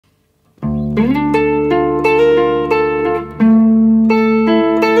Hi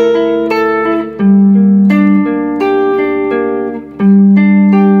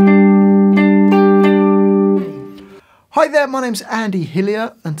there, my name's Andy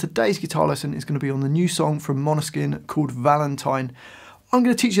Hillier and today's guitar lesson is going to be on the new song from Måneskin called Valentine. I'm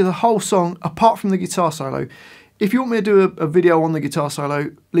going to teach you the whole song apart from the guitar solo. If you want me to do a video on the guitar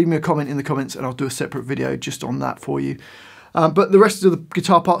solo, leave me a comment in the comments and I'll do a separate video just on that for you. But the rest of the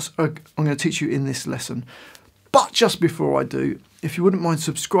guitar parts I'm going to teach you in this lesson. But just before I do, if you wouldn't mind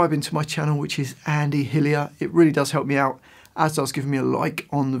subscribing to my channel, which is Andy Hillier, it really does help me out, as does giving me a like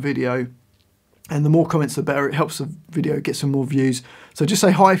on the video. And the more comments, the better. It helps the video get some more views. So just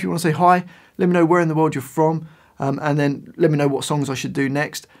say hi if you want to say hi. Let me know where in the world you're from. And then let me know what songs I should do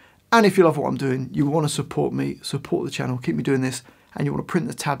next. And if you love what I'm doing, you want to support me, support the channel, keep me doing this, and you want to print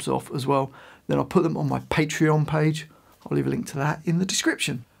the tabs off as well, then I'll put them on my Patreon page. I'll leave a link to that in the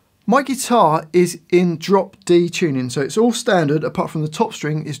description. My guitar is in drop D tuning, so it's all standard apart from the top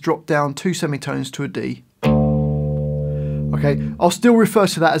string is dropped down 2 semitones to a D. Okay, I'll still refer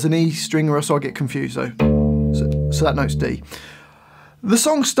to that as an E string or else I'll get confused though. So that note's D. The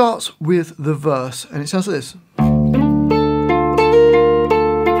song starts with the verse and it sounds like this.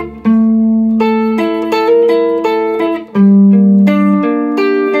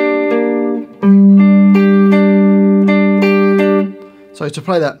 So to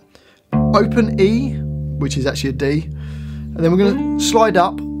play that, open E, which is actually a D, and then we're going to slide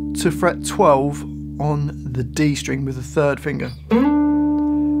up to fret 12 on the D string with the 3rd finger.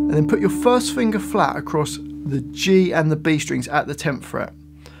 And then put your 1st finger flat across the G and the B strings at the 10th fret.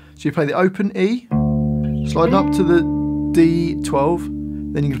 So you play the open E, sliding up to the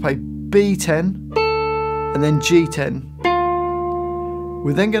D12, then you're going to play B10, and then G10.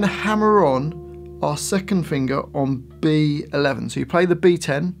 We're then going to hammer on our 2nd finger on B11. So you play the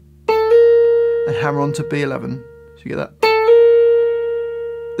B10 and hammer on to B11. So you get that.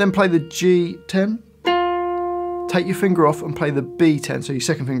 Then play the G10, take your finger off and play the B10. So your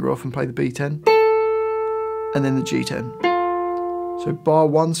 2nd finger off and play the B10, and then the G10. So bar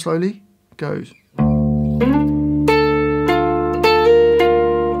 1 slowly goes.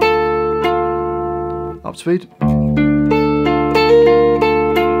 Up speed.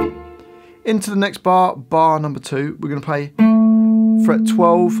 Into the next bar, bar number 2, we're going to play fret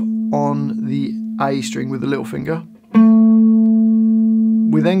 12 on the A string with the little finger.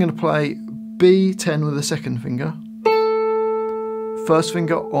 We're then going to play B10 with the 2nd finger, 1st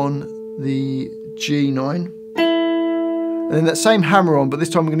finger on the G9, and then that same hammer on, but this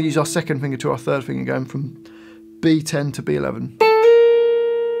time we're going to use our 2nd finger to our 3rd finger, going from B10 to B11,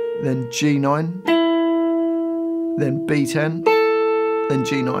 then G9, then B10, then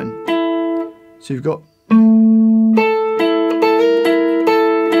G9. So you've got,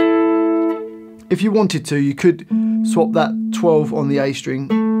 if you wanted to, you could swap that 12 on the A string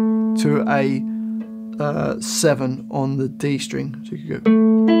to a 7 on the D string. So you could go.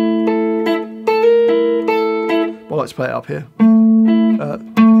 Well, let's play it up here.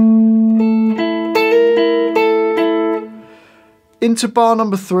 Into bar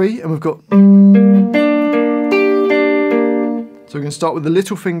number 3, and we've got. So we're going to start with the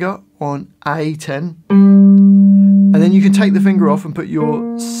little finger on A10, and then you can take the finger off and put your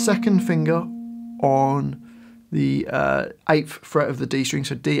 2nd finger on the 8th fret of the D string,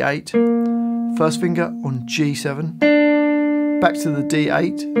 so D8, 1st finger on G7, back to the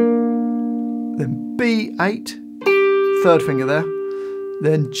D8, then B8, 3rd finger there,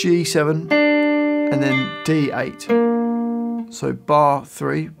 then G7, and then D8. So bar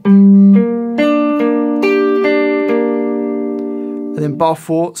 3. And then bar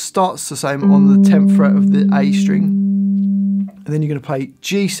 4 starts the same on the 10th fret of the A string. And then you're going to play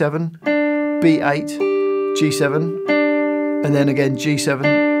G7, B8, G7, and then again G7,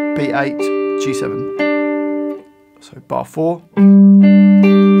 B8, G7. So bar 4.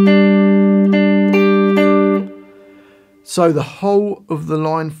 So the whole of the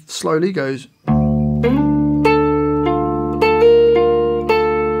line slowly goes.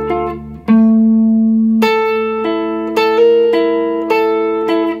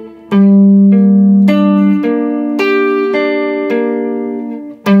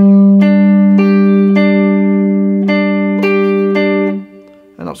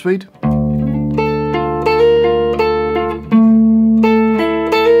 Up speed.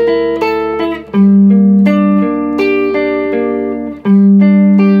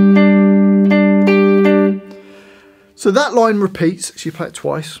 So that line repeats, so you play it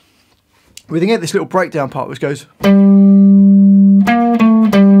twice. We then get this little breakdown part which goes.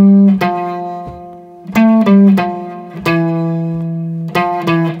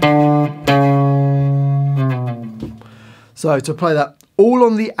 So to play that, all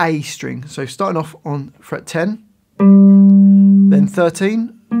on the A string. So starting off on fret 10, then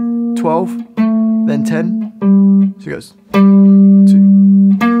 13, 12, then 10. So it goes 2.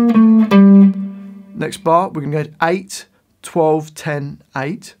 Next bar, we're going to go to 8, 12, 10,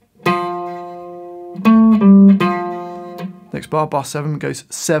 8. Next bar, bar 7 goes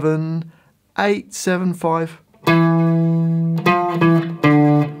 7, 8, 7, 5.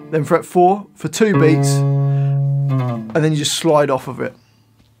 Then fret 4 for 2 beats, and then you just slide off of it.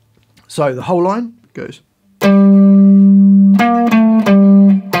 So the whole line goes.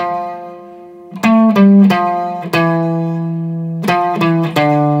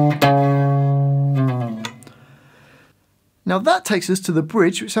 Now that takes us to the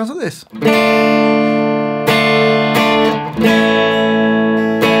bridge, which sounds like this.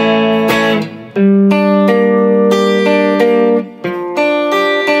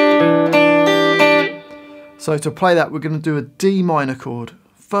 So to play that, we're going to do a D minor chord.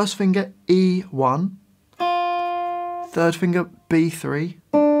 First finger E1, third finger B3,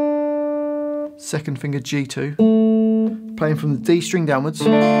 second finger G2, playing from the D string downwards.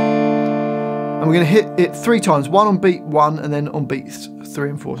 And we're going to hit it 3 times, one on beat 1 and then on beats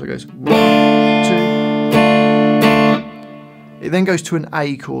 3 and 4. So it goes 1, 2. It then goes to an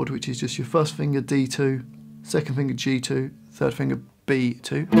A chord, which is just your first finger D2, second finger G2, third finger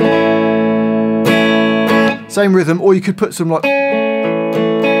B2. Same rhythm, or you could put some like kind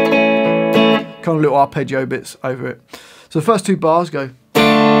of little arpeggio bits over it. So the first 2 bars go.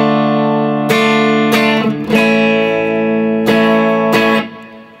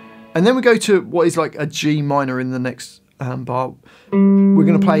 And then we go to what is like a G minor in the next bar. We're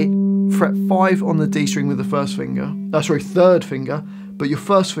going to play fret 5 on the D string with the first finger. Third finger. But your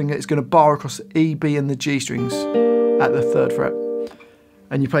first finger is going to bar across the E, B and the G strings at the 3rd fret.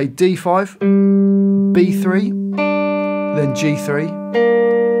 And you play D5, B3, then G3,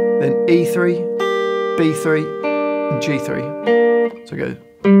 then E3, B3 and G3. So it goes.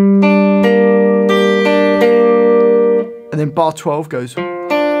 And then bar 12 goes.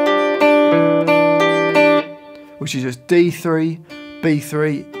 Which is just D3,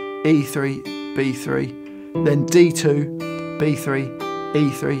 B3, E3, B3, then D2, B3,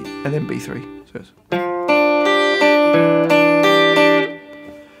 E3, and then B3.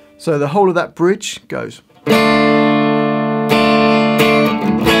 So the whole of that bridge goes.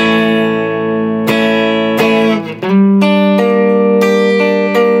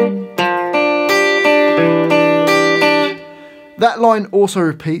 That line also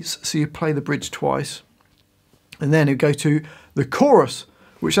repeats, so you play the bridge twice. And then you go to the chorus,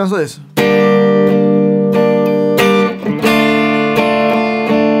 which sounds like this.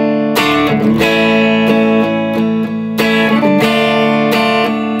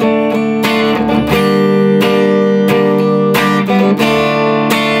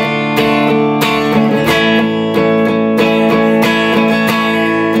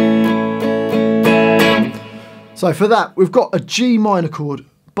 So for that, we've got a G minor chord.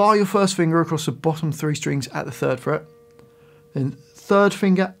 Bar your first finger across the bottom 3 strings at the 3rd fret. Then 3rd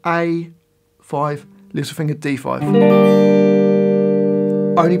finger A5, little finger D5.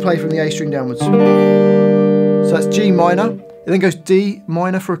 Only play from the A string downwards. So that's G minor. It then goes D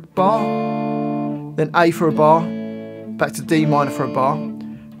minor for a bar, then A for a bar, back to D minor for a bar,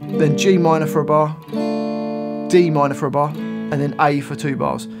 then G minor for a bar, D minor for a bar, and then A for 2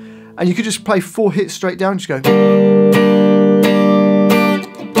 bars. And you could just play 4 hits straight down, just go.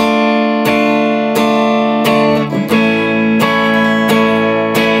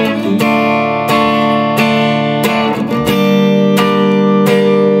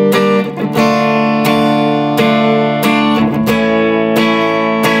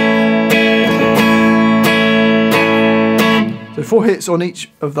 So 4 hits on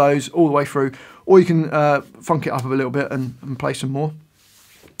each of those all the way through, or you can funk it up a little bit and play some more.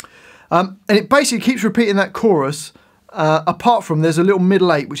 And it basically keeps repeating that chorus, apart from there's a little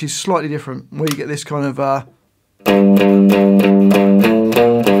middle 8 which is slightly different, where you get this kind of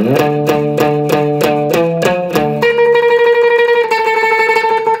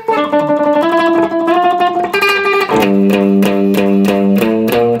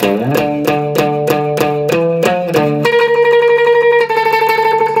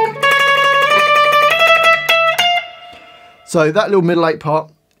so that little middle 8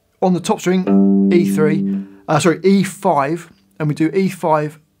 part. On the top string, E5, and we do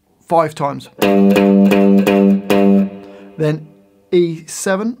E5 5 times. Then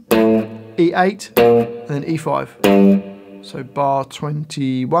E7, E8, and then E5. So bar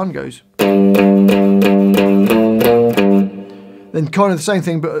 21 goes. Then kind of the same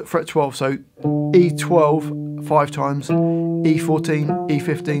thing, but at fret 12. So E12 5 times, E14,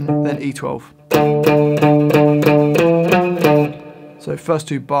 E15, then E12. So first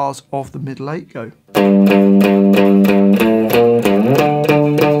 2 bars of the middle 8 go.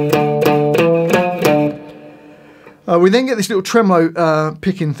 We then get this little tremolo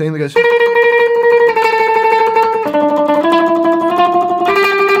picking thing that goes.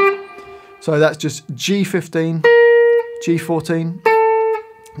 So that's just G15, G14,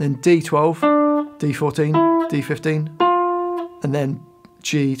 then D12, D14, D15, and then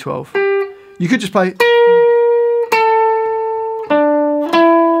G12. You could just play,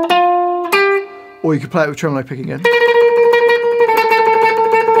 or you could play it with tremolo pick again.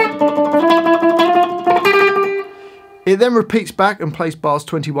 It then repeats back and plays bars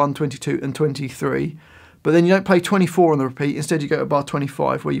 21, 22 and 23, but then you don't play 24 on the repeat, instead you go to bar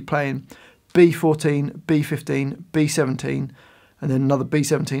 25 where you're playing B14, B15, B17, and then another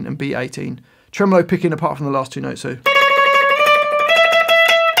B17 and B18. Tremolo picking apart from the last 2 notes. So,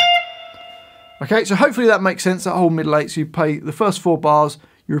 okay, so hopefully that makes sense, that whole middle 8. So you play the first 4 bars,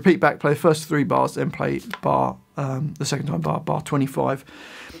 you repeat back, play the first 3 bars, then play bar, the second time bar 25.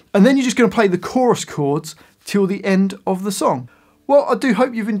 And then you're just going to play the chorus chords till the end of the song. Well, I do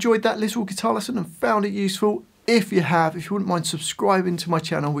hope you've enjoyed that little guitar lesson and found it useful. If you have, if you wouldn't mind subscribing to my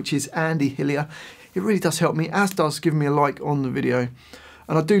channel, which is Andy Hillier, it really does help me, as does giving me a like on the video.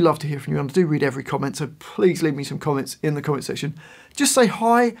 And I do love to hear from you, and I do read every comment, so please leave me some comments in the comment section. Just say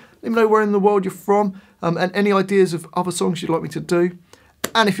hi, let me know where in the world you're from, and any ideas of other songs you'd like me to do.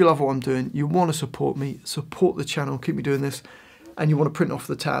 And if you love what I'm doing, you want to support me, support the channel, keep me doing this, and you want to print off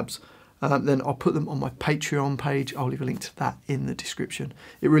the tabs, then I'll put them on my Patreon page. I'll leave a link to that in the description.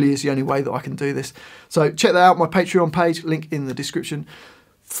 It really is the only way that I can do this. So check that out, my Patreon page, link in the description.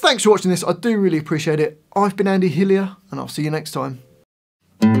 Thanks for watching this. I do really appreciate it. I've been Andy Hillier, and I'll see you next time.